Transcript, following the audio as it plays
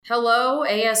Hello,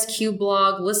 ASQ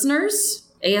blog listeners,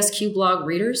 ASQ blog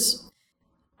readers.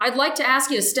 I'd like to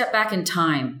ask you to step back in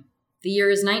time. The year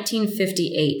is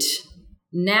 1958.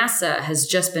 NASA has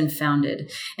just been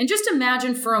founded. And just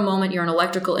imagine for a moment you're an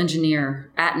electrical engineer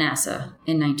at NASA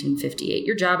in 1958.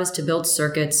 Your job is to build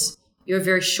circuits. You have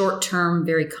very short-term,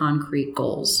 very concrete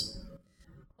goals.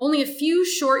 Only a few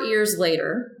short years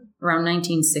later, around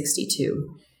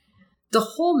 1962, the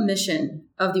whole mission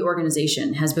of the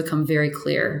organization has become very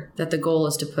clear that the goal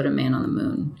is to put a man on the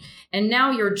moon. And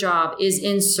now your job is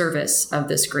in service of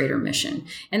this greater mission.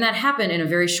 And that happened in a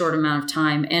very short amount of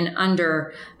time and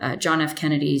under John F.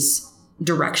 Kennedy's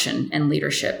direction and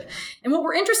leadership. And what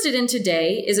we're interested in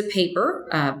today is a paper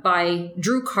by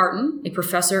Drew Carton, a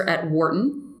professor at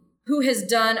Wharton, who has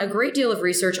done a great deal of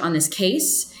research on this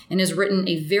case and has written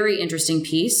a very interesting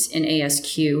piece in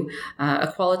ASQ,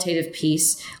 a qualitative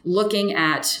piece looking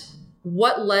at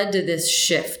what led to this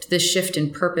shift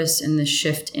in purpose and this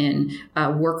shift in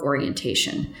work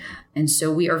orientation. And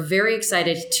so we are very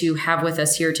excited to have with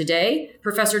us here today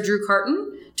Professor Drew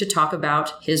Carton to talk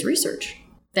about his research.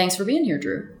 Thanks for being here,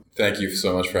 Drew. Thank you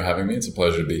so much for having me. It's a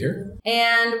pleasure to be here.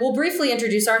 And we'll briefly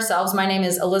introduce ourselves. My name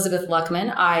is Elizabeth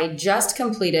Luckman. I just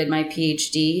completed my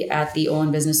PhD at the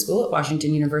Olin Business School at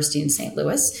Washington University in St.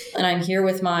 Louis. And I'm here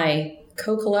with my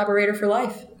co-collaborator for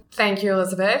life. Thank you,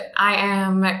 Elizabeth. I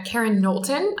am Karen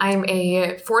Knowlton. I'm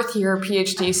a fourth-year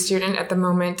PhD student at the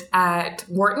moment at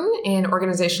Wharton in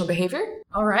organizational behavior.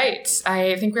 All right.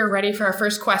 I think we're ready for our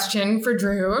first question for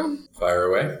Drew. Fire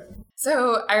away.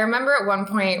 So I remember at one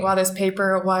point while this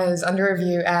paper was under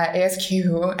review at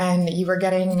ASQ and you were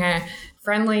getting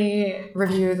friendly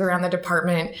reviews around the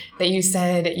department that you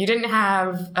said you didn't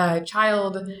have a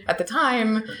child at the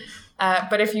time,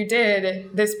 but if you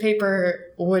did, this paper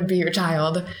would be your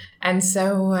child. And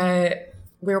so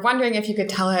we were wondering if you could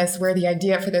tell us where the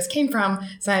idea for this came from,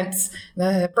 since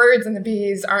the birds and the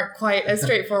bees aren't quite as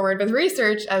straightforward with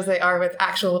research as they are with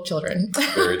actual children.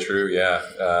 Very true, yeah.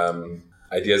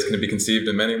 Ideas can be conceived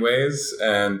in many ways.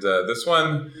 And this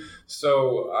one,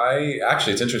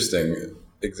 it's interesting.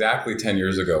 Exactly 10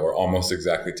 years ago, or almost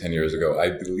exactly 10 years ago, I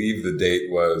believe the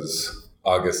date was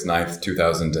August 9th,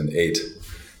 2008.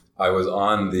 I was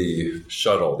on the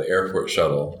airport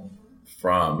shuttle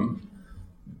from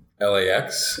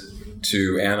LAX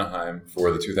to Anaheim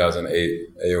for the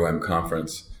 2008 AOM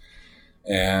conference.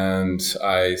 And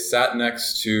I sat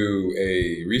next to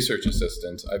a research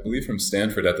assistant, I believe from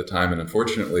Stanford at the time. And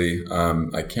unfortunately,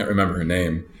 I can't remember her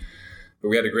name. But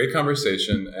we had a great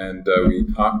conversation and we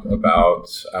talked about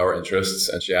our interests.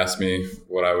 And she asked me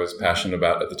what I was passionate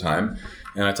about at the time.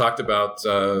 And I talked about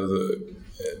the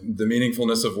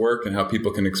meaningfulness of work and how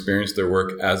people can experience their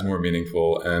work as more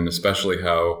meaningful, and especially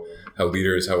how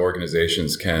leaders, how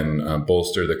organizations can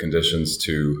bolster the conditions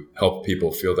to help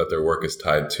people feel that their work is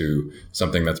tied to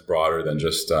something that's broader than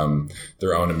just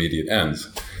their own immediate ends.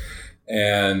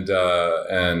 And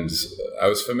I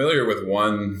was familiar with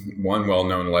one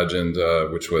well-known legend,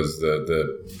 which was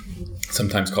the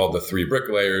sometimes called the three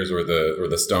bricklayers or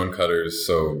the stone cutters.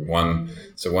 So one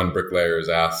bricklayer is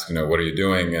asked, what are you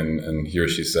doing? And he or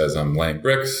she says, I'm laying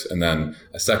bricks. And then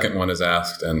a second one is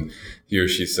asked, and he or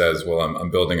she says, well,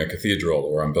 I'm building a cathedral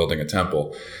or I'm building a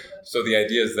temple. So the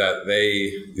idea is that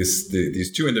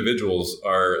these two individuals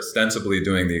are ostensibly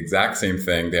doing the exact same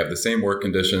thing. They have the same work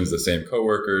conditions, the same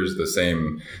coworkers, the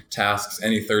same tasks.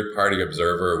 Any third-party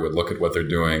observer would look at what they're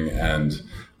doing and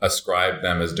ascribe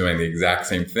them as doing the exact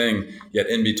same thing. Yet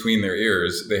in between their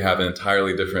ears, they have an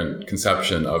entirely different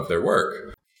conception of their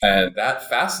work. And that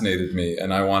fascinated me.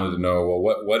 And I wanted to know,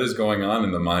 well, what is going on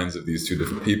in the minds of these two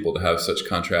different people to have such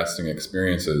contrasting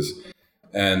experiences?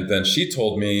 And then she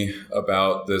told me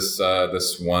about this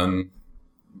one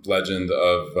legend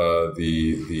of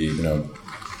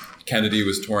Kennedy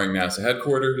was touring NASA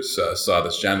headquarters, saw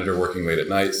this janitor working late at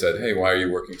night, said, hey, why are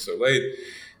you working so late?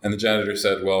 And the janitor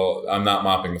said, well, I'm not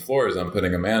mopping the floors, I'm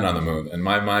putting a man on the moon. And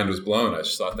my mind was blown. I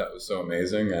just thought that was so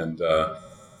amazing.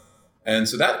 And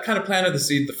so that kind of planted the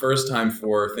seed the first time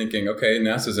for thinking, okay,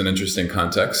 NASA's an interesting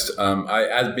context.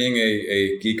 As being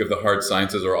a geek of the hard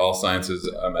sciences or all sciences,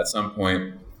 at some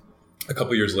point, a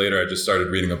couple years later, I just started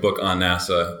reading a book on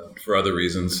NASA for other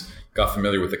reasons, got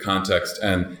familiar with the context.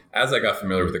 And as I got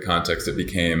familiar with the context, it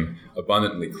became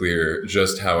abundantly clear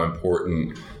just how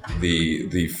important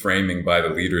the framing by the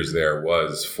leaders there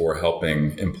was for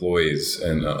helping employees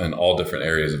in all different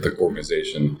areas of the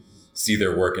organization see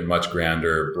their work in much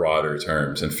grander, broader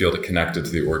terms and feel connected to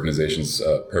the organization's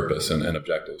purpose and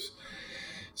objectives.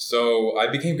 So I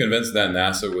became convinced that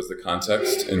NASA was the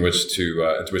context in which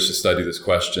to study this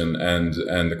question, and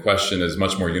the question is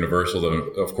much more universal,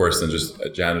 of course, than just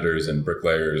janitors and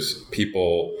bricklayers.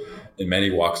 People in many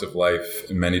walks of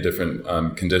life, in many different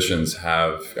conditions,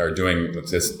 are doing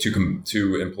this.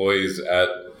 Two employees at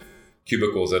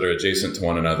cubicles that are adjacent to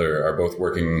one another are both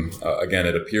working. Again,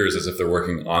 it appears as if they're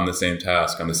working on the same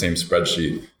task on the same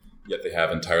spreadsheet, yet they have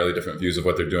entirely different views of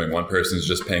what they're doing. One person is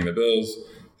just paying the bills.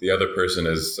 The other person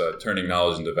is turning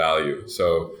knowledge into value.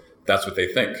 So that's what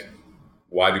they think.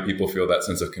 Why do people feel that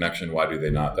sense of connection? Why do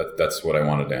they not? That's what I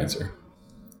wanted to answer.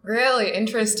 Really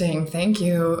interesting. Thank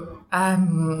you.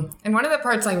 And one of the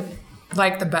parts I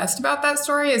like the best about that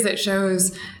story is it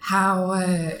shows how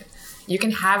you can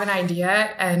have an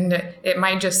idea and it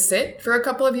might just sit for a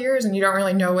couple of years and you don't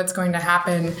really know what's going to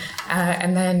happen.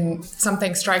 And then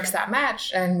something strikes that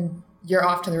match and you're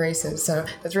off to the races. So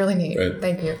that's really neat. Right.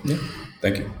 Thank you. Yeah.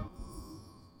 Thank you.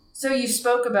 So you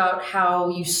spoke about how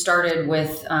you started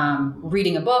with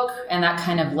reading a book, and that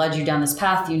kind of led you down this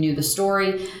path. You knew the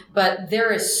story, but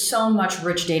there is so much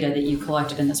rich data that you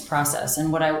collected in this process.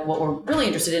 And what we're really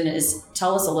interested in is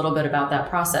tell us a little bit about that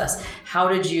process. How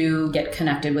did you get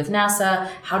connected with NASA?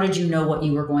 How did you know what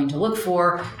you were going to look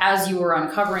for? As you were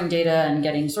uncovering data and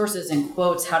getting sources and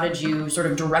quotes, how did you sort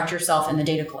of direct yourself in the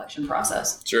data collection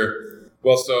process? Sure.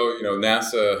 Well, so,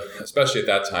 NASA, especially at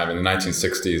that time in the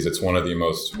 1960s, it's one of the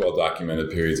most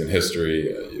well-documented periods in history.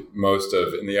 In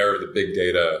the era of the big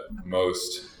data,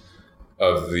 most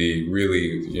of the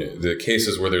the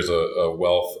cases where there's a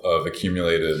wealth of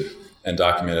accumulated and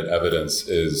documented evidence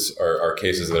are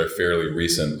cases that are fairly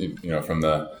recent, from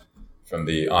the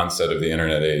onset of the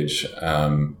internet age,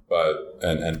 and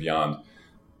beyond.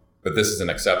 But this is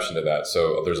an exception to that.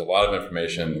 So there's a lot of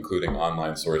information, including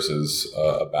online sources,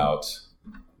 about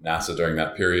NASA during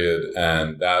that period,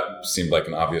 and that seemed like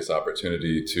an obvious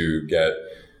opportunity to get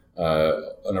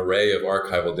an array of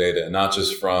archival data, and not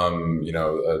just from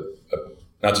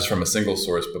a single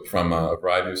source, but from a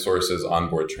variety of sources,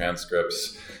 onboard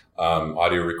transcripts,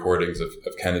 audio recordings of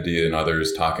Kennedy and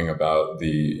others talking about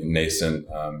the nascent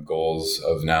goals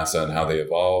of NASA and how they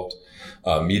evolved,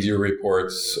 media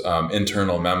reports,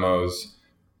 internal memos.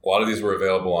 A lot of these were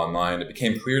available online. It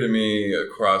became clear to me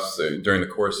during the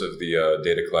course of the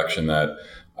data collection that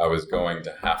I was going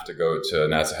to have to go to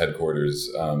NASA headquarters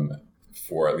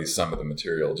for at least some of the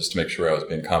material, just to make sure I was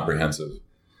being comprehensive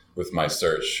with my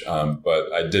search.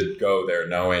 But I did go there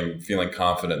feeling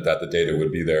confident that the data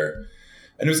would be there.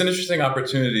 And it was an interesting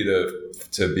opportunity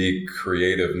to be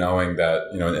creative, knowing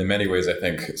that, in many ways, I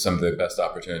think some of the best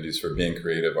opportunities for being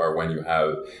creative are when you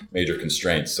have major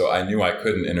constraints. So I knew I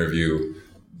couldn't interview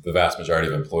the vast majority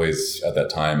of employees at that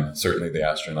time, certainly the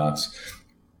astronauts.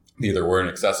 They either weren't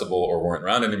accessible or weren't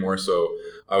around anymore. So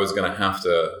I was going to have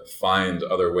to find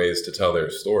other ways to tell their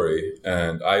story.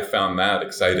 And I found that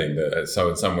exciting. So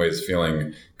in some ways,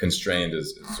 feeling constrained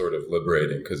is sort of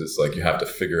liberating, because it's like you have to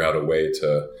figure out a way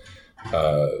to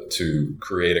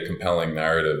create a compelling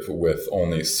narrative with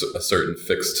only a certain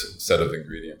fixed set of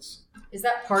ingredients. Is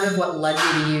that part of what led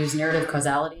you to use narrative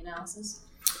causality analysis?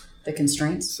 The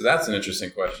constraints? So that's an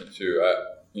interesting question too.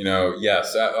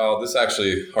 Yes. This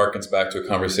actually harkens back to a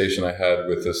conversation I had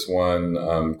with this one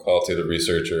qualitative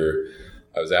researcher.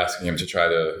 I was asking him to try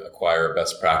to acquire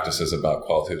best practices about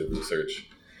qualitative research.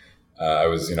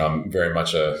 I'm very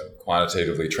much a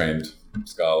quantitatively trained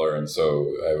scholar, and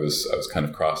so I was kind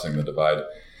of crossing the divide.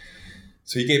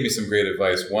 So he gave me some great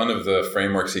advice. One of the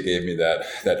frameworks he gave me that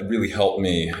really helped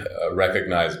me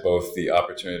recognize both the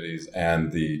opportunities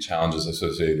and the challenges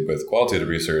associated with qualitative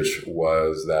research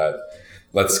was that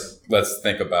let's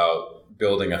think about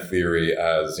building a theory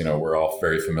as, we're all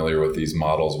very familiar with these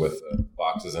models with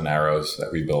boxes and arrows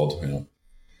that we build,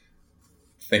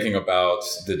 thinking about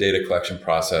the data collection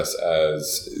process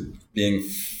as being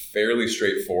fairly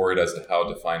straightforward as to how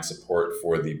to find support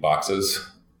for the boxes.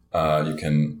 You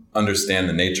can understand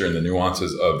the nature and the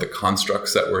nuances of the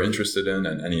constructs that we're interested in,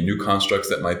 and any new constructs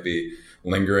that might be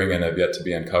lingering and have yet to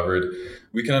be uncovered.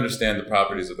 We can understand the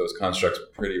properties of those constructs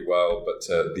pretty well, but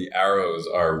the arrows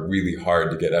are really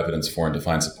hard to get evidence for and to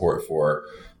find support for,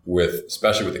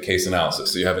 especially with the case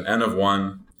analysis. So you have an N of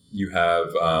 1. You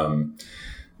have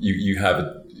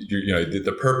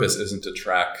the purpose isn't to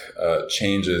track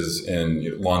changes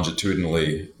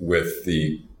longitudinally with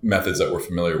the methods that we're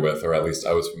familiar with, or at least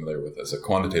I was familiar with as a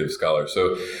quantitative scholar.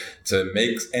 So to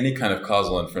make any kind of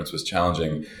causal inference was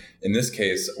challenging. In this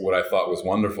case, what I thought was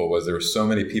wonderful was there were so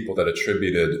many people that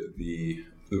attributed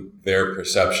their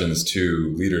perceptions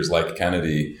to leaders like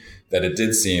Kennedy that it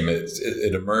did seem,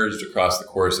 it emerged across the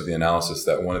course of the analysis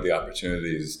that one of the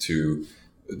opportunities to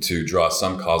to draw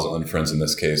some causal inference in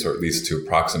this case, or at least to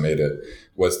approximate it,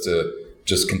 was to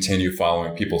just continue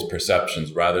following people's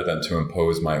perceptions rather than to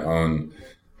impose my own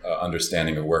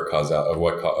understanding of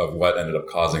what ended up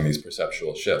causing these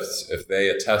perceptual shifts. If they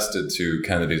attested to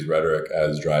Kennedy's rhetoric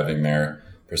as driving their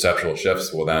perceptual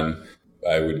shifts, well, then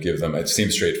I would give them. It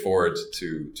seems straightforward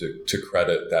to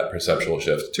credit that perceptual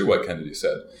shift to what Kennedy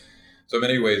said. So in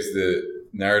many ways, the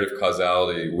narrative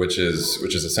causality, which is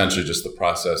essentially just the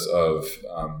process of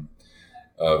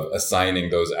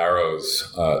assigning those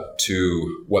arrows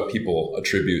to what people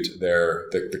attribute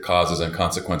the causes and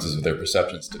consequences of their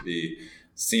perceptions to be,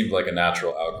 seemed like a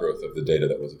natural outgrowth of the data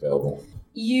that was available.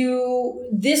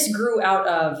 This grew out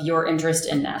of your interest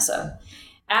in NASA.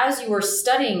 As you were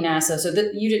studying NASA, so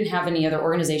that you didn't have any other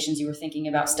organizations you were thinking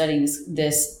about studying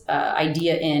this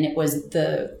idea in, it was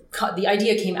the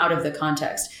idea came out of the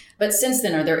context. But since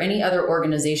then, are there any other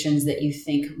organizations that you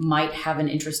think might have an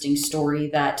interesting story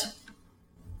that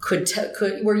could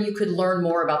where you could learn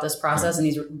more about this process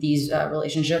and these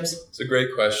relationships? It's a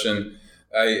great question.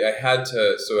 I had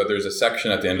to, so there's a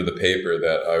section at the end of the paper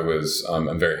that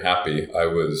I'm very happy I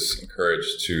was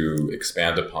encouraged to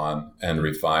expand upon and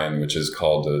refine, which is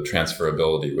called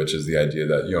transferability, which is the idea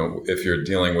that, if you're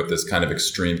dealing with this kind of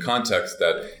extreme context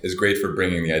that is great for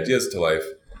bringing the ideas to life,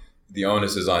 the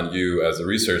onus is on you as a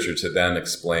researcher to then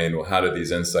explain, well, how do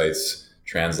these insights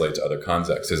translate to other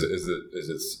contexts? Is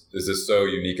this so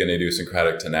unique and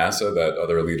idiosyncratic to NASA that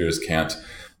other leaders can't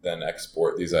then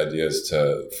export these ideas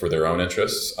for their own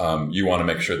interests? You want to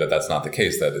make sure that that's not the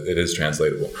case, that it is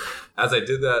translatable. As I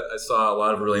did that, I saw a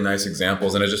lot of really nice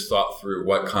examples, and I just thought through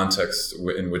what context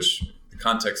in which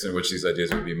these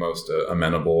ideas would be most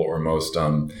amenable or most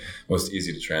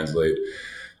easy to translate.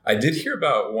 I did hear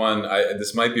about one,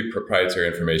 this might be proprietary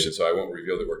information, so I won't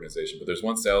reveal the organization, but there's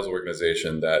one sales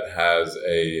organization that has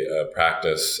a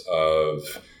practice of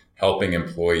helping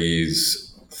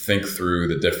employees think through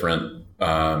the different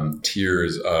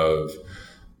tiers of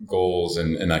goals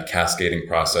and a cascading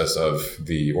process of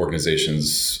the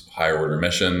organization's higher order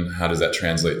mission. How does that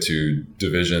translate to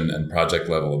division and project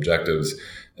level objectives?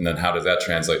 And then how does that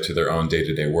translate to their own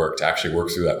day-to-day work, to actually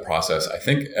work through that process? I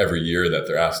think every year that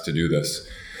they're asked to do this,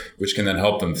 which can then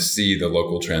help them see the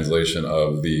local translation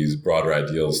of these broader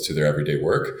ideals to their everyday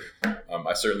work.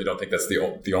 I certainly don't think that's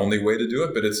the only way to do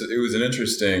it, but it was an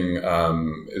interesting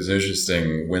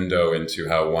window into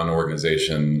how one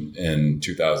organization in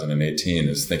 2018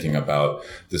 is thinking about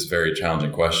this very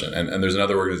challenging question. And there's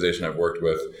another organization I've worked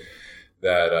with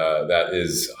that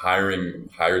is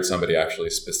hired somebody actually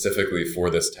specifically for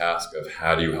this task of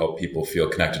how do you help people feel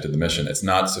connected to the mission. It's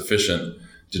not sufficient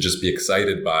to just be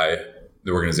excited by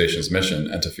the organization's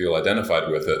mission and to feel identified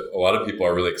with it. A lot of people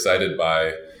are really excited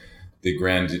by the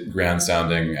grand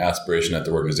sounding aspiration that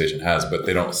the organization has, but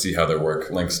they don't see how their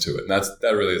work links to it. And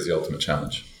that really is the ultimate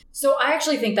challenge. So I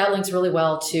actually think that links really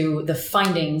well to the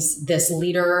findings, this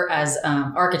leader as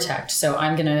architect. So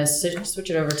I'm going to switch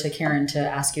it over to Karen to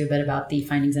ask you a bit about the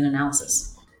findings and analysis.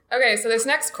 Okay, so this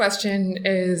next question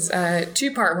is a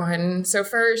two-part one. So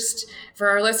first, for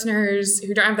our listeners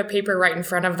who don't have the paper right in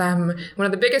front of them, one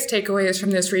of the biggest takeaways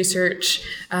from this research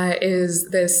is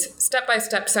this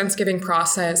step-by-step sense-giving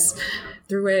process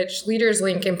through which leaders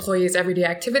link employees' everyday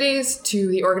activities to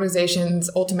the organization's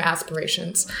ultimate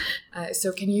aspirations.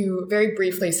 So can you very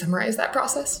briefly summarize that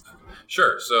process?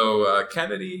 Sure. So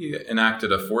Kennedy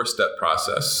enacted a four-step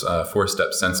process,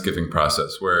 four-step sense-giving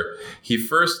process, where he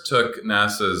first took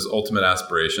NASA's ultimate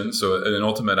aspiration. So an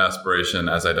ultimate aspiration,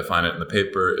 as I define it in the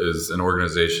paper, is an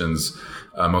organization's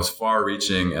most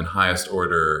far-reaching and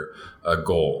highest-order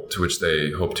goal to which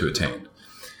they hope to attain.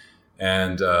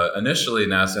 And initially,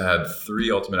 NASA had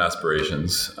three ultimate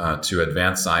aspirations: to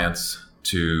advance science,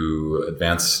 to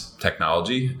advance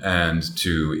technology, and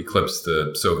to eclipse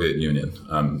the Soviet Union,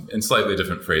 in slightly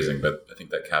different phrasing, but I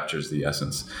think that captures the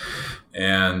essence.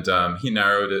 And he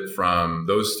narrowed it from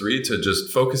those three to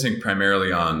just focusing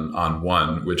primarily on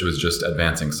one, which was just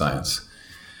advancing science.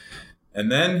 And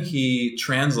then he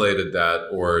translated that,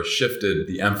 or shifted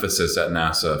the emphasis at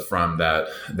NASA from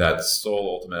that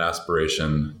sole ultimate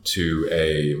aspiration to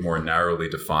a more narrowly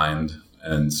defined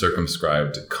and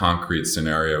circumscribed concrete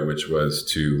scenario, which was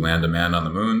to land a man on the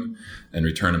moon and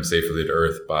return him safely to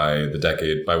Earth by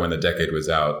when the decade was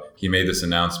out. He made this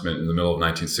announcement in the middle of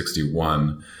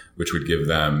 1961, which would give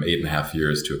them 8.5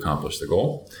 years to accomplish the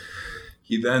goal.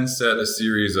 He then set a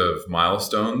series of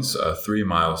milestones, 3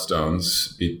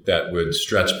 milestones that would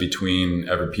stretch between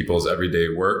people's everyday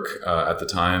work at the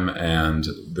time and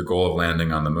the goal of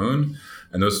landing on the moon.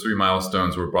 And those 3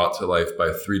 milestones were brought to life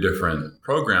by 3 different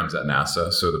programs at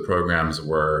NASA. So the programs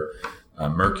were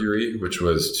Mercury, which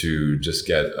was to just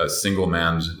get a single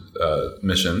manned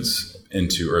missions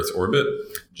into Earth's orbit,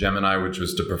 Gemini, which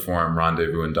was to perform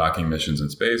rendezvous and docking missions in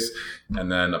space,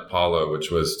 and then Apollo,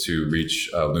 which was to reach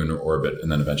lunar orbit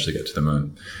and then eventually get to the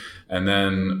moon. And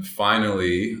then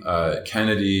finally,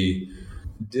 Kennedy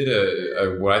did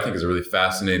what I think is a really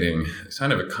fascinating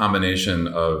kind of a combination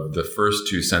of the first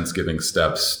two sense-giving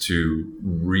steps to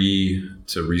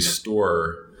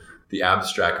restore the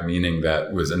abstract meaning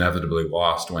that was inevitably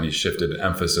lost when he shifted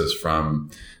emphasis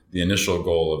from the initial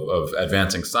goal of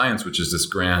advancing science, which is this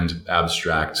grand,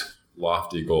 abstract,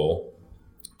 lofty goal,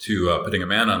 to putting a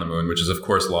man on the moon, which is, of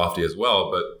course, lofty as well,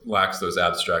 but lacks those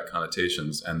abstract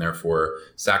connotations and therefore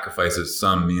sacrifices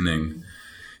some meaning.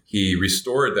 He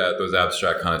restored those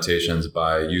abstract connotations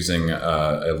by using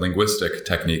a linguistic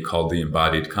technique called the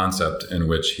embodied concept, in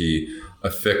which he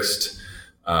affixed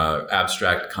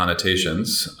abstract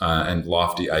connotations and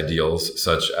lofty ideals,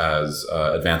 such as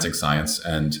advancing science.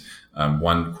 And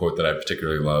one quote that I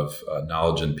particularly love,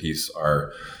 knowledge and peace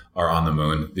are on the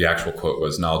moon. The actual quote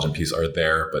was, knowledge and peace are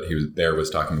there, but was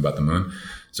talking about the moon.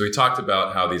 So he talked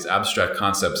about how these abstract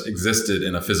concepts existed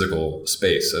in a physical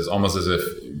space, almost as if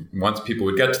once people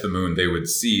would get to the moon, they would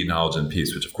see knowledge and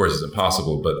peace, which of course is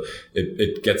impossible, but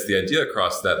it gets the idea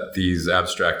across that these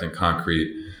abstract and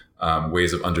concrete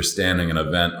ways of understanding an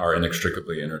event are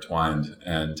inextricably intertwined,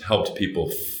 and helped people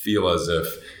feel as if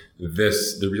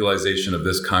the realization of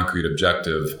this concrete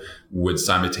objective would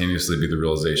simultaneously be the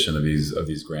realization of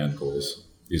these grand goals,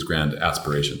 these grand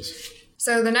aspirations.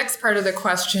 So the next part of the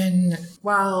question,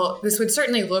 while this would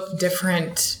certainly look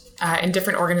different in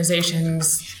different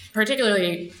organizations,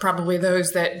 particularly probably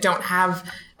those that don't have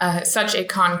such a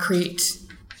concrete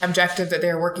objective that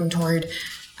they're working toward,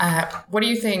 what do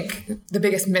you think the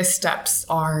biggest missteps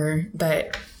are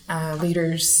that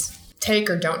leaders take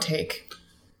or don't take?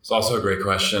 It's also a great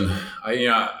question.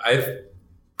 I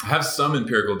have some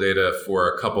empirical data for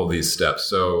a couple of these steps.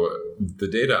 So the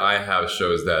data I have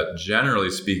shows that, generally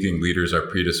speaking, leaders are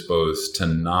predisposed to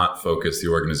not focus the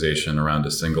organization around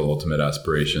a single ultimate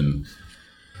aspiration.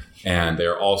 And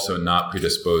they're also not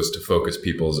predisposed to focus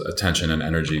people's attention and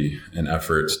energy and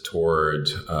effort toward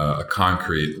a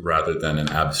concrete rather than an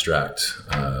abstract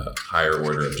higher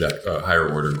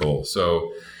order goal.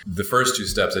 So the first two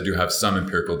steps, I do have some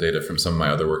empirical data from some of my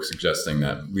other work suggesting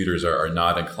that leaders are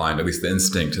not inclined, at least the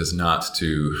instinct is not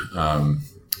to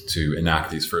enact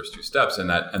these first two steps, and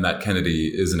that Kennedy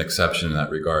is an exception in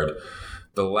that regard.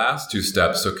 The last two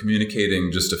steps, so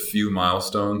communicating just a few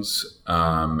milestones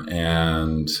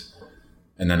and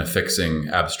then affixing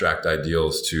abstract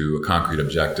ideals to a concrete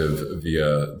objective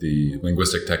via the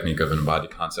linguistic technique of an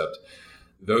embodied concept,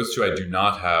 those two I do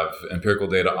not have empirical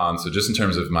data on. So just in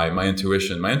terms of my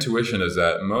intuition is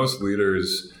that most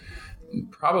leaders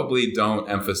probably don't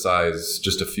emphasize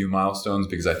just a few milestones,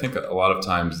 because I think a lot of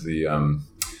times the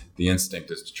instinct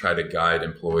is to try to guide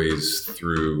employees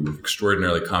through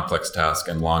extraordinarily complex tasks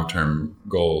and long-term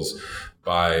goals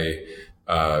by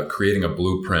creating a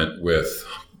blueprint with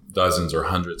dozens or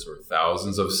hundreds or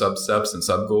thousands of sub-steps and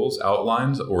sub-goals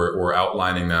outlined, or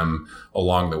outlining them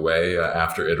along the way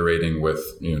after iterating with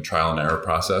trial and error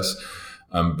process.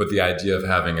 But the idea of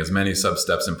having as many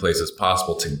sub-steps in place as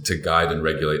possible to guide and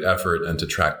regulate effort and to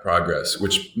track progress,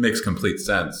 which makes complete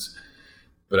sense,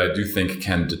 but I do think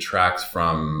can detract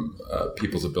from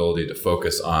people's ability to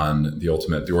focus on the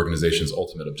organization's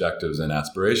ultimate objectives and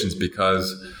aspirations,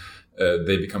 because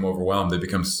they become overwhelmed. They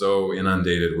become so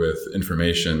inundated with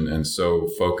information and so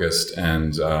focused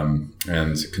and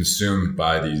consumed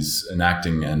by these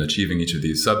enacting and achieving each of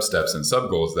these sub-steps and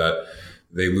sub-goals that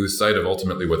they lose sight of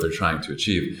ultimately what they're trying to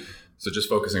achieve. So just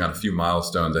focusing on a few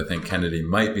milestones, I think Kennedy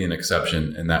might be an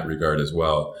exception in that regard as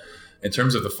well. In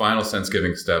terms of the final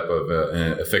sense-giving step of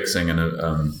affixing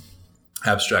an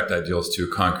abstract ideals to a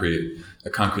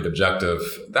concrete objective,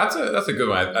 that's a good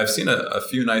one. I've seen a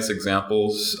few nice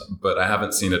examples, but I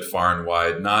haven't seen it far and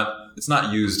wide. It's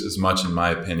not used as much, in my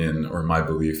opinion or my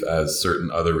belief, as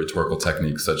certain other rhetorical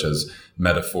techniques such as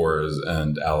metaphors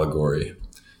and allegory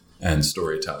and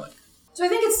storytelling. So I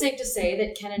think it's safe to say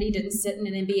that Kennedy didn't sit in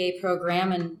an MBA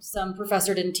program and some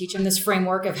professor didn't teach him this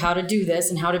framework of how to do this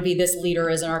and how to be this leader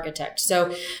as an architect.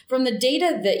 So from the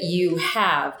data that you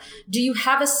have, do you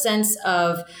have a sense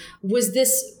of,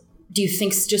 do you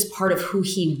think it's just part of who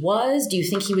he was? Do you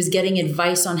think he was getting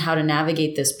advice on how to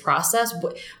navigate this process?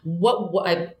 What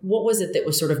was it that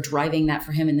was sort of driving that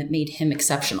for him and that made him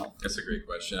exceptional? That's a great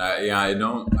question.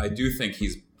 I do think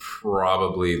he's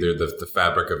probably the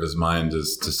fabric of his mind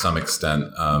is to some extent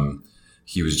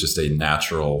he was just a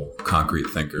natural concrete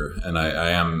thinker. And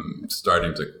I am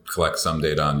starting to collect some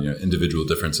data on individual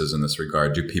differences in this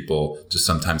regard. Do people just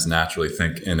sometimes naturally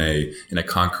think in a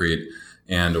concrete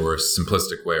and or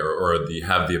simplistic way, or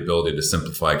have the ability to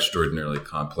simplify extraordinarily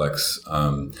complex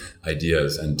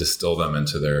ideas and distill them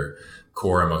into their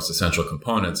core and most essential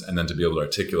components, and then to be able to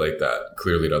articulate that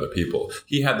clearly to other people.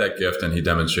 He had that gift, and he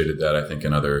demonstrated that, I think,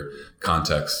 in other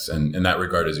contexts, and in that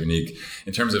regard is unique.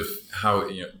 In terms of how,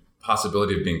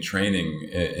 possibility of being training,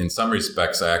 in some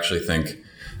respects, I actually think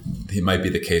it might be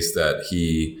the case that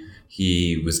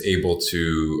he was able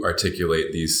to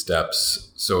articulate these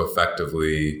steps so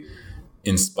effectively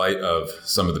in spite of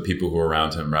some of the people who were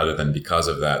around him rather than because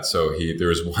of that. So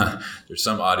there's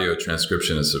some audio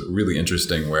transcription that's really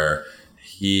interesting where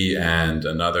he and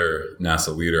another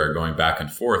NASA leader are going back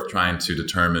and forth trying to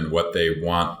determine what they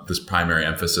want this primary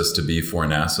emphasis to be for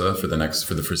NASA for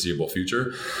the foreseeable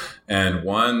future. And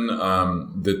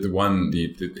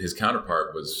his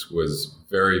counterpart was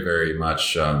very, very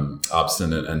much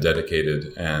obstinate and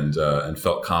dedicated, and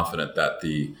felt confident that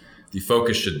the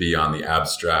focus should be on the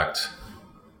abstract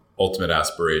ultimate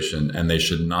aspiration, and they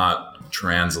should not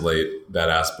translate that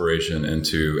aspiration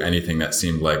into anything that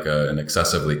seemed like an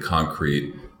excessively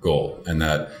concrete goal. And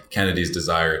that Kennedy's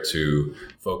desire to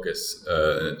focus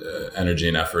energy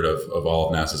and effort of all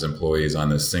of NASA's employees on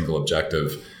this single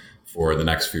objective for the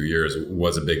next few years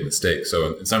was a big mistake.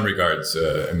 So in some regards,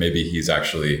 maybe he's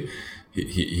actually,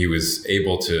 he was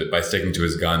able to, by sticking to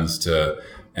his guns, to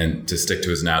stick to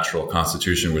his natural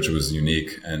constitution, which was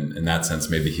unique. And in that sense,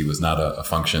 maybe he was not a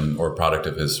function or product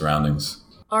of his surroundings.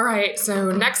 All right.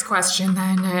 So next question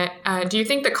then. Do you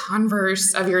think the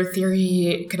converse of your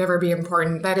theory could ever be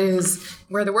important? That is,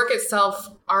 where the work itself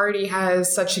already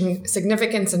has such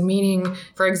significance and meaning.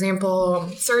 For example,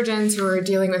 surgeons who are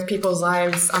dealing with people's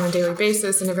lives on a daily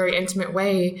basis in a very intimate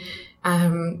way,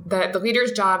 that the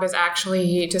leader's job is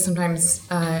actually to sometimes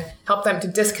help them to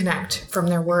disconnect from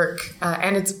their work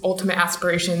and its ultimate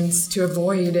aspirations, to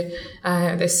avoid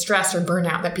this stress or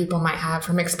burnout that people might have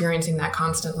from experiencing that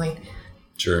constantly.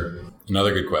 Sure.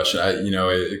 Another good question.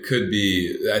 It could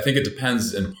be, I think it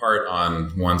depends in part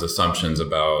on one's assumptions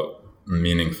about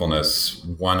meaningfulness.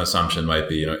 One assumption might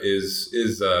be,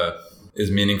 is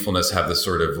meaningfulness have this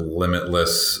sort of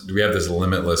do we have this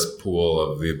limitless pool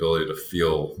of the ability to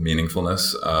feel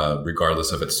meaningfulness,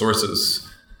 regardless of its sources?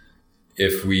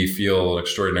 If we feel an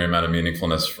extraordinary amount of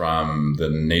meaningfulness from the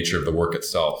nature of the work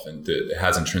itself, and it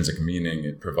has intrinsic meaning,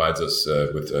 it provides us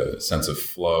with a sense of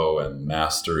flow and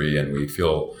mastery, and we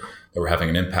feel that we're having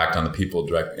an impact on the people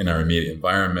direct in our immediate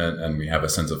environment, and we have a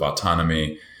sense of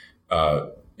autonomy.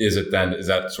 Is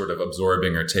that sort of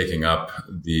absorbing or taking up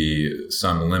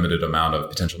some limited amount of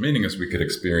potential meaningness we could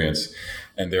experience,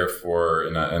 and therefore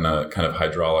in a kind of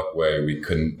hydraulic way we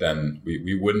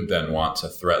wouldn't then want to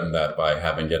threaten that by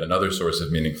having yet another source of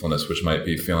meaningfulness, which might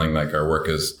be feeling like our work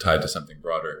is tied to something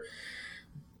broader.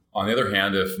 On the other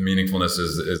hand, if meaningfulness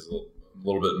is a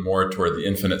little bit more toward the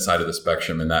infinite side of the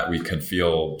spectrum, in that we can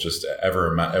feel just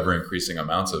ever increasing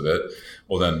amounts of it,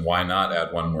 well, then why not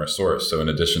add one more source? So in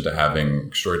addition to having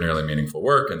extraordinarily meaningful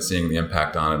work and seeing the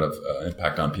impact on it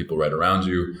impact on people right around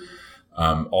you,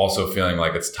 also feeling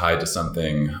like it's tied to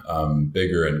something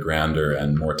bigger and grander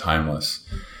and more timeless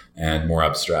and more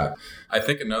abstract. I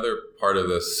think another part of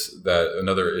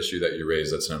another issue that you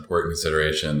raised that's an important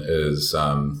consideration is,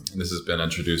 and this has been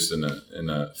introduced in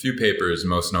a few papers,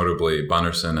 most notably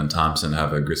Bunnerson and Thompson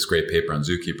have a great paper on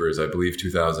zookeepers, I believe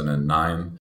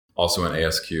 2009, also in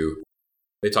ASQ.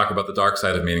 They talk about the dark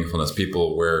side of meaningfulness,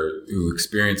 people who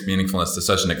experience meaningfulness to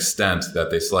such an extent that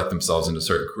they select themselves into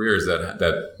certain careers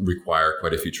that require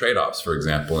quite a few trade-offs, for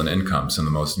example, in incomes, and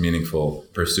the most meaningful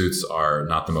pursuits are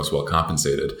not the most well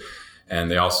compensated.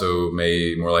 And they also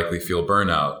may more likely feel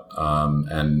burnout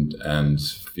and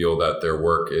feel that their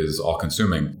work is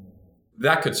all-consuming.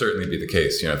 That could certainly be the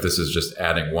case. If this is just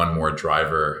adding one more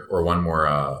driver or one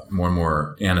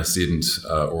more antecedent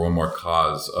or one more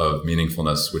cause of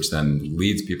meaningfulness, which then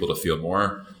leads people to feel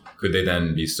more. Could they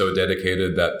then be so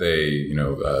dedicated that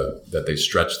they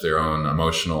stretch their own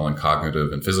emotional and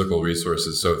cognitive and physical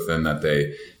resources so thin that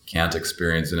they can't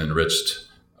experience an enriched,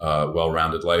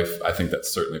 well-rounded life? I think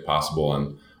that's certainly possible,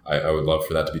 and I would love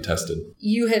for that to be tested.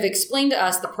 You have explained to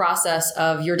us the process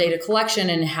of your data collection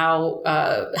and how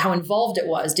involved it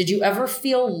was. Did you ever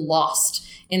feel lost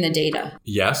in the data?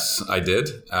 Yes, I did.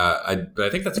 But I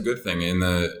think that's a good thing. In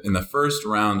the first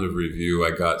round of review,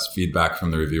 I got feedback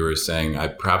from the reviewers saying I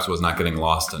perhaps was not getting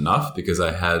lost enough because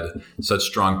I had such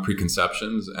strong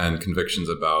preconceptions and convictions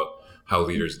about how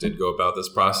leaders did go about this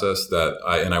process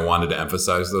I wanted to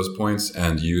emphasize those points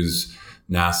and use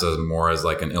NASA more as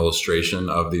like an illustration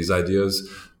of these ideas,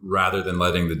 rather than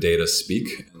letting the data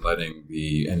speak and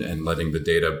letting the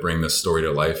data bring the story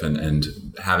to life,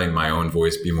 and having my own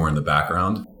voice be more in the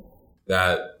background.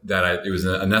 It was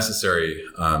a necessary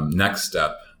next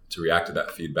step to react to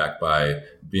that feedback by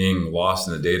being lost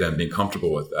in the data and being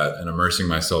comfortable with that and immersing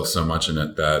myself so much in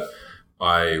it that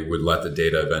I would let the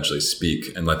data eventually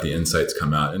speak and let the insights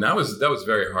come out. And that was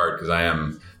very hard, because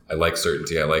I like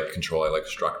certainty, I like control, I like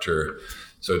structure.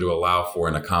 So to allow for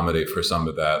and accommodate for some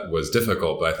of that was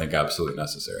difficult, but I think absolutely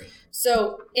necessary.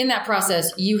 So in that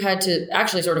process, you had to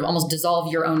actually sort of almost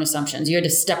dissolve your own assumptions. You had to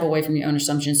step away from your own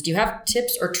assumptions. Do you have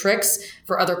tips or tricks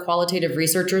for other qualitative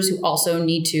researchers who also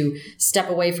need to step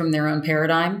away from their own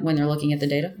paradigm when they're looking at the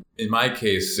data? In my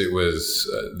case, it was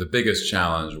the biggest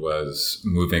challenge was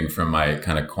moving from my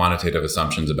kind of quantitative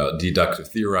assumptions about deductive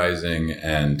theorizing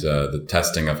and the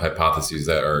testing of hypotheses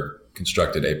that are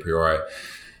constructed a priori.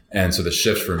 And so the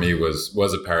shift for me was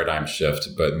a paradigm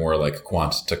shift, but more like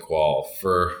quant to qual.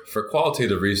 For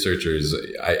qualitative researchers,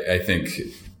 I think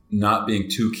not being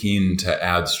too keen to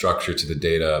add structure to the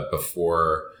data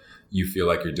before you feel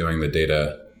like you're doing the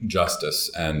data justice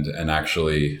and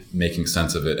actually making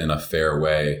sense of it in a fair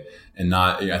way. And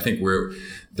not, I think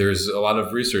there's a lot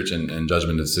of research and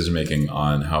judgment decision making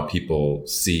on how people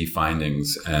see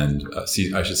findings and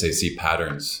see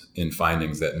patterns in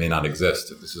findings that may not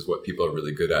exist. This is what people are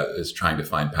really good at, is trying to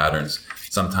find patterns.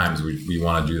 Sometimes we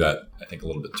want to do that, I think, a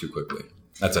little bit too quickly.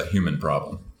 That's a human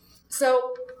problem. So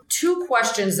 2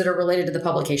 questions that are related to the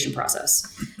publication process.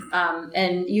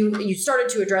 And you started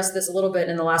to address this a little bit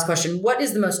in the last question. What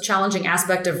is the most challenging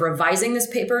aspect of revising this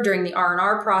paper during the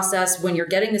R&R process when you're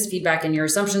getting this feedback and your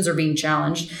assumptions are being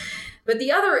challenged? But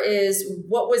the other is,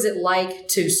 what was it like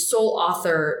to sole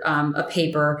author a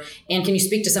paper? And can you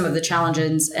speak to some of the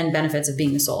challenges and benefits of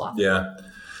being the sole author? Yeah.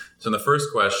 So in the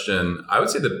first question, I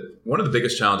would say that one of the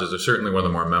biggest challenges, or certainly one of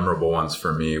the more memorable ones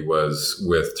for me, was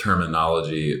with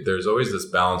terminology. There's always this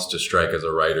balance to strike as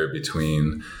a writer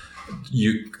between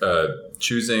you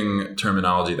choosing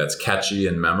terminology that's catchy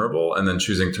and memorable, and then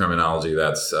choosing terminology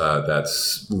that's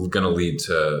going to lead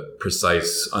to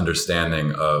precise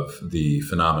understanding of the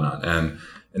phenomenon. And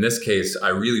in this case, I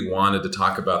really wanted to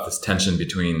talk about this tension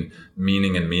between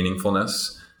meaning and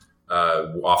meaningfulness.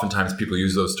 Oftentimes people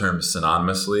use those terms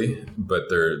synonymously, but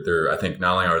they're I think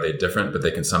not only are they different, but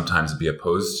they can sometimes be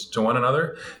opposed to one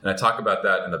another. And I talk about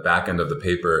that in the back end of the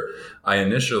paper. I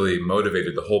initially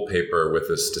motivated the whole paper with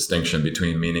this distinction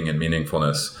between meaning and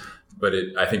meaningfulness, but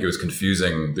I think it was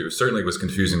confusing. It certainly was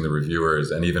confusing the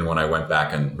reviewers. And even when I went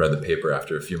back and read the paper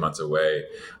after a few months away,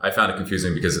 I found it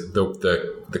confusing because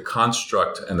the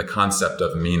construct and the concept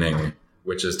of meaning,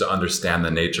 which is to understand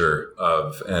the nature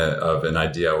of an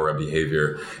idea or a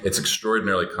behavior, it's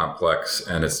extraordinarily complex,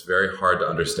 and it's very hard to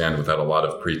understand without a lot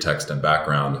of pretext and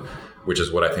background, which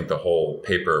is what I think the whole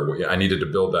paper, I needed to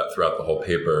build that throughout the whole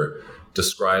paper,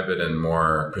 describe it in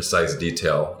more precise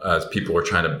detail as people were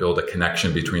trying to build a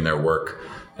connection between their work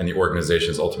and the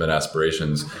organization's ultimate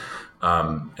aspirations.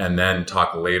 And then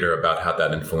talk later about how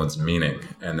that influenced meaning,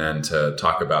 and then to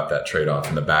talk about that trade-off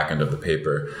in the back end of the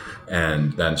paper,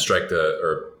 and then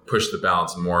push the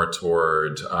balance more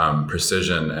toward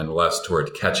precision and less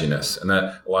toward catchiness. And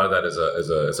that a lot of that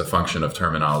is a function of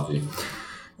terminology.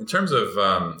 In terms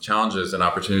of challenges and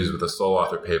opportunities with a sole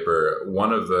author paper,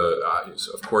 one of the,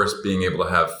 of course, being able to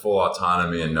have full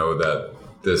autonomy and know that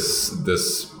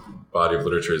this body of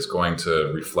literature is going to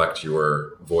reflect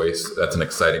your voice. That's an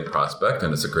exciting prospect,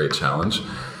 and it's a great challenge.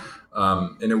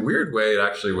 In a weird way, it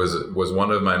actually was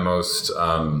one of my most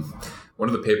one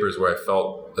of the papers where I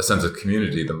felt a sense of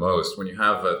community the most. When you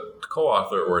have a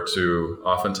co-author or two,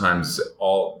 oftentimes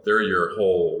they're your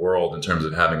whole world in terms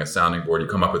of having a sounding board. You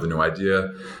come up with a new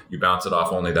idea, you bounce it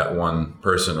off only that one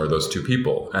person or those two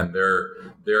people, and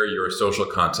they're your social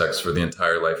context for the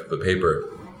entire life of the paper.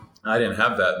 I didn't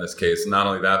have that in this case. Not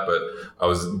only that, but I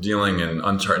was dealing in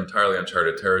entirely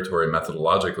uncharted territory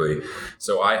methodologically.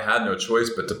 So I had no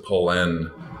choice but to pull in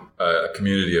a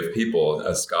community of people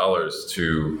as scholars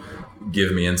to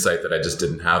give me insight that I just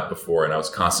didn't have before. And I was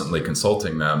constantly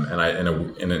consulting them. And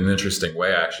in an interesting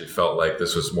way, I actually felt like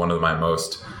this was one of my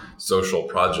most social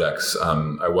projects.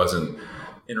 I wasn't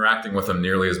interacting with them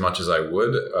nearly as much as I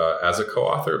would as a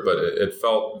co-author, but it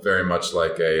felt very much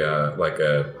like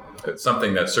it's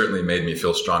something that certainly made me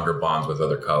feel stronger bonds with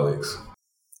other colleagues.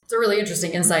 It's a really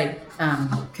interesting insight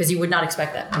because you would not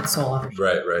expect that with sole authorship.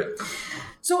 Right.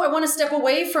 So I want to step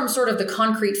away from sort of the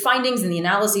concrete findings and the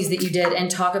analyses that you did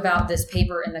and talk about this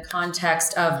paper in the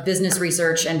context of business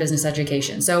research and business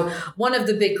education. So one of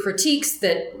the big critiques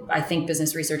that I think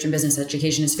business research and business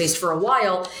education has faced for a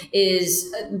while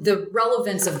is the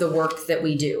relevance of the work that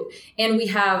we do. And we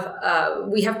have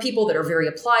people that are very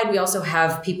applied. We also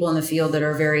have people in the field that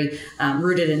are very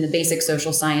rooted in the basic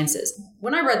social sciences.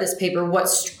 When I read this paper, what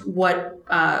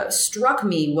struck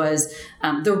me was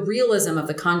the realism of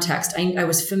the context. I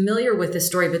was familiar with this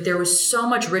story, but there was so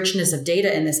much richness of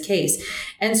data in this case.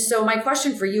 And so my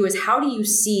question for you is, how do you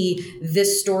see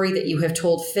this story that you have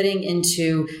told fitting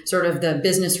into sort of the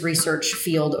business research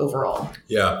field overall?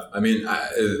 Yeah, I mean,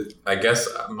 I guess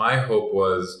my hope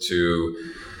was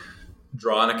to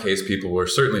draw on a case people were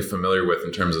certainly familiar with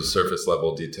in terms of surface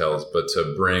level details, but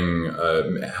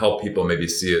to help people maybe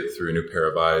see it through a new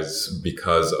pair of eyes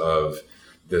because of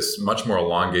this much more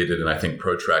elongated and I think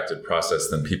protracted process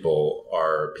than people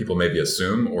maybe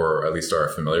assume or at least are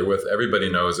familiar with. Everybody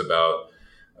knows about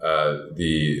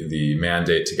the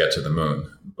mandate to get to the moon,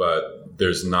 but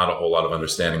there's not a whole lot of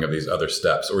understanding of these other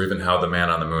steps or even how the man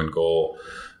on the moon goal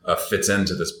fits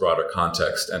into this broader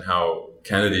context and how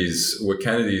Kennedy's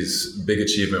big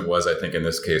achievement was, I think in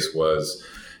this case, was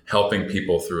helping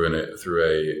people through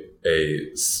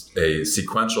a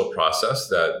sequential process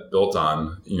that built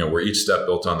on, where each step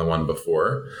built on the one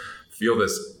before, feel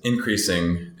this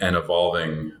increasing and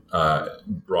evolving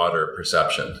broader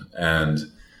perception. And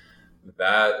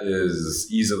that is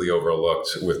easily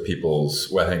overlooked with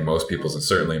I think most people's, and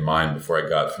certainly mine before I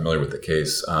got familiar with the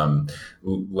case,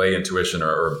 lay intuition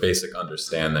or basic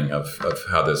understanding of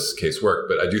how this case worked.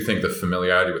 But I do think the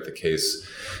familiarity with the case,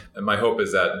 and my hope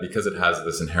is that because it has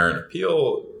this inherent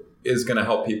appeal, is going to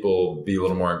help people be a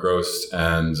little more engrossed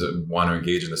and want to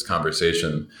engage in this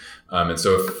conversation. And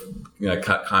so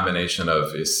if combination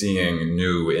of seeing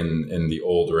new in the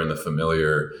old or in the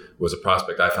familiar was a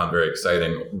prospect I found very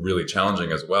exciting, really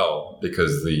challenging as well,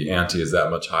 because the ante is that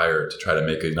much higher to try to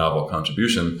make a novel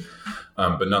contribution.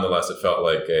 But nonetheless, it felt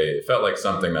like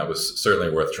something that was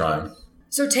certainly worth trying.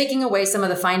 So taking away some of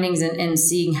the findings and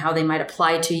seeing how they might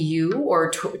apply to you or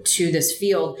to this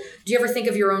field, do you ever think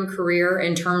of your own career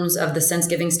in terms of the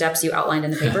sense-giving steps you outlined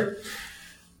in the paper?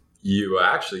 You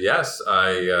actually, yes.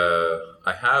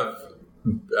 I have.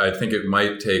 I think it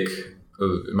might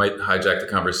hijack the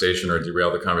conversation or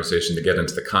derail the conversation to get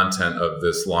into the content of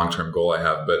this long-term goal I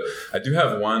have. But I do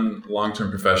have one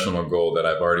long-term professional goal that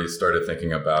I've already started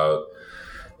thinking about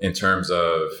in terms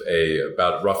of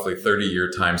about roughly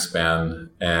 30-year time span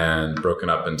and broken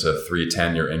up into 3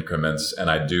 10-year increments.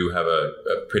 And I do have a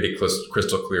pretty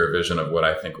crystal clear vision of what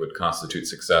I think would constitute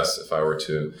success if I were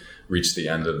to reach the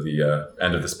end of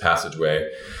this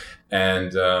passageway.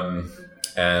 And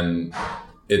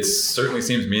it certainly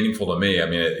seems meaningful to me. I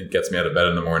mean, it gets me out of bed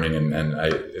in the morning and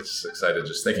it's excited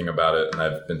just thinking about it. And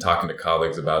I've been talking to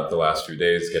colleagues about the last few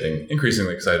days, getting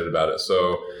increasingly excited about it.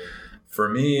 So for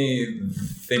me,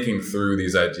 thinking through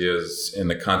these ideas in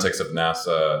the context of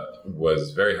NASA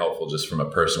was very helpful just from a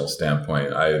personal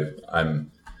standpoint. I'm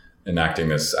enacting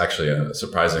this actually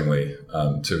surprisingly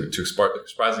to a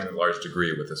surprisingly large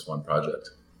degree with this one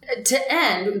project. To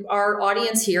end, our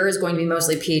audience here is going to be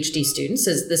mostly PhD students,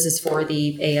 as this is for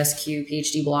the ASQ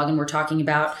PhD blog, and we're talking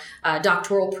about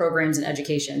doctoral programs in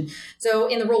education. So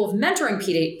in the role of mentoring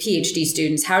PhD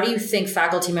students, how do you think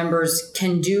faculty members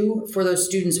can do for those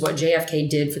students what JFK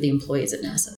did for the employees at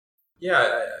NASA?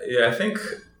 Yeah, I think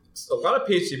a lot of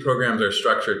PhD programs are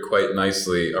structured quite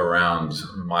nicely around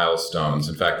milestones.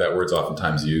 In fact, that word's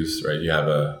oftentimes used, right? You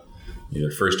have either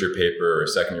first-year paper or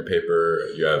second-year paper,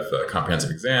 you have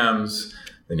comprehensive exams,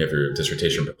 then you have your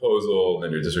dissertation proposal,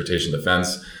 then your dissertation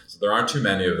defense. So there aren't too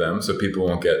many of them, so people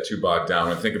won't get too bogged down.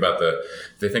 When they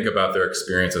think about their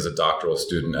experience as a doctoral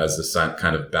student as this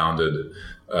kind of bounded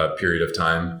period of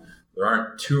time, there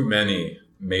aren't too many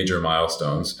major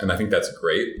milestones, and I think that's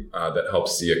great. That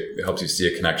helps you see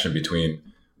a connection between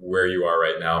where you are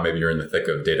right now. Maybe you're in the thick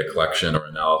of data collection or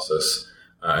analysis,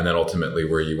 and then ultimately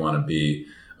where you want to be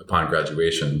upon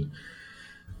graduation.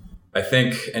 I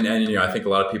think, and I think a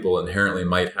lot of people inherently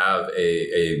might have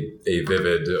a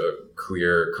vivid,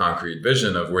 clear, concrete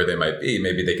vision of where they might be.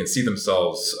 Maybe they can see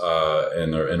themselves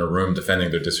in a room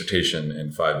defending their dissertation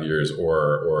in 5 years,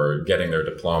 or getting their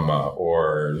diploma,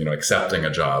 or accepting a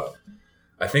job.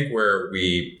 I think where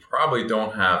we probably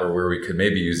don't have, or where we could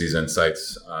maybe use these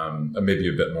insights maybe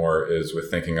a bit more, is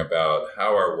with thinking about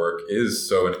how our work is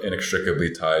so inextricably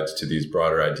tied to these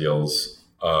broader ideals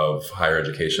of higher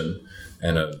education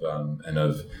and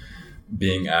of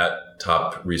being at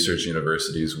top research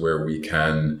universities where we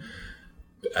can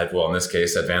in this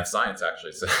case, advanced science, actually.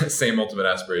 It's the same ultimate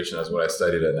aspiration as what I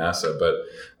studied at NASA,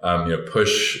 but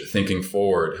push thinking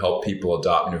forward, help people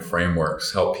adopt new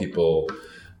frameworks, help people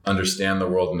understand the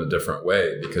world in a different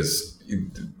way, because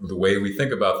the way we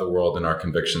think about the world and our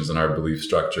convictions and our belief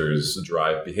structures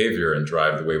drive behavior and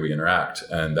drive the way we interact.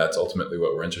 And that's ultimately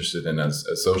what we're interested in as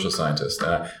social scientists.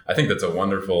 And I think that's a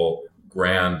wonderful,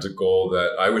 grand goal that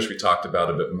I wish we talked about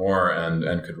a bit more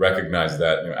and could recognize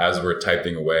that, as we're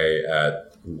typing away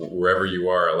at wherever you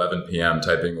are, 11 p.m.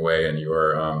 typing away, and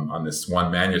you're on this one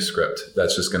manuscript,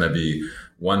 that's just going to be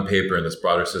one paper in this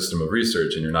broader system of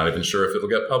research, and you're not even sure if it'll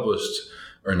get published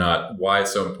or not. Why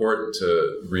it's so important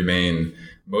to remain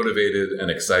motivated and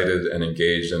excited and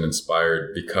engaged and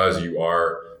inspired, because you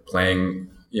are playing,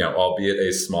 albeit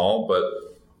a small but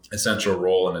essential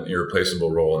role and an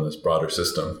irreplaceable role in this broader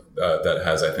system that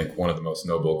has, I think, one of the most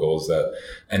noble goals that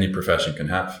any profession can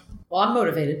have. Well, I'm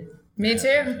motivated. Me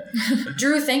too.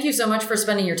 Drew, thank you so much for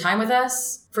spending your time with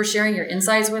us, for sharing your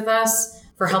insights with us,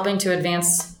 for helping to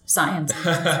advance science.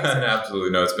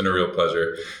 Absolutely. No, it's been a real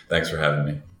pleasure. Thanks for having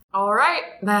me. All right,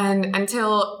 then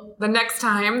until the next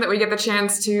time that we get the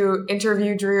chance to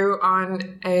interview Drew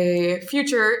on a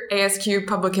future ASQ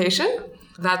publication,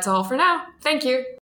 that's all for now. Thank you.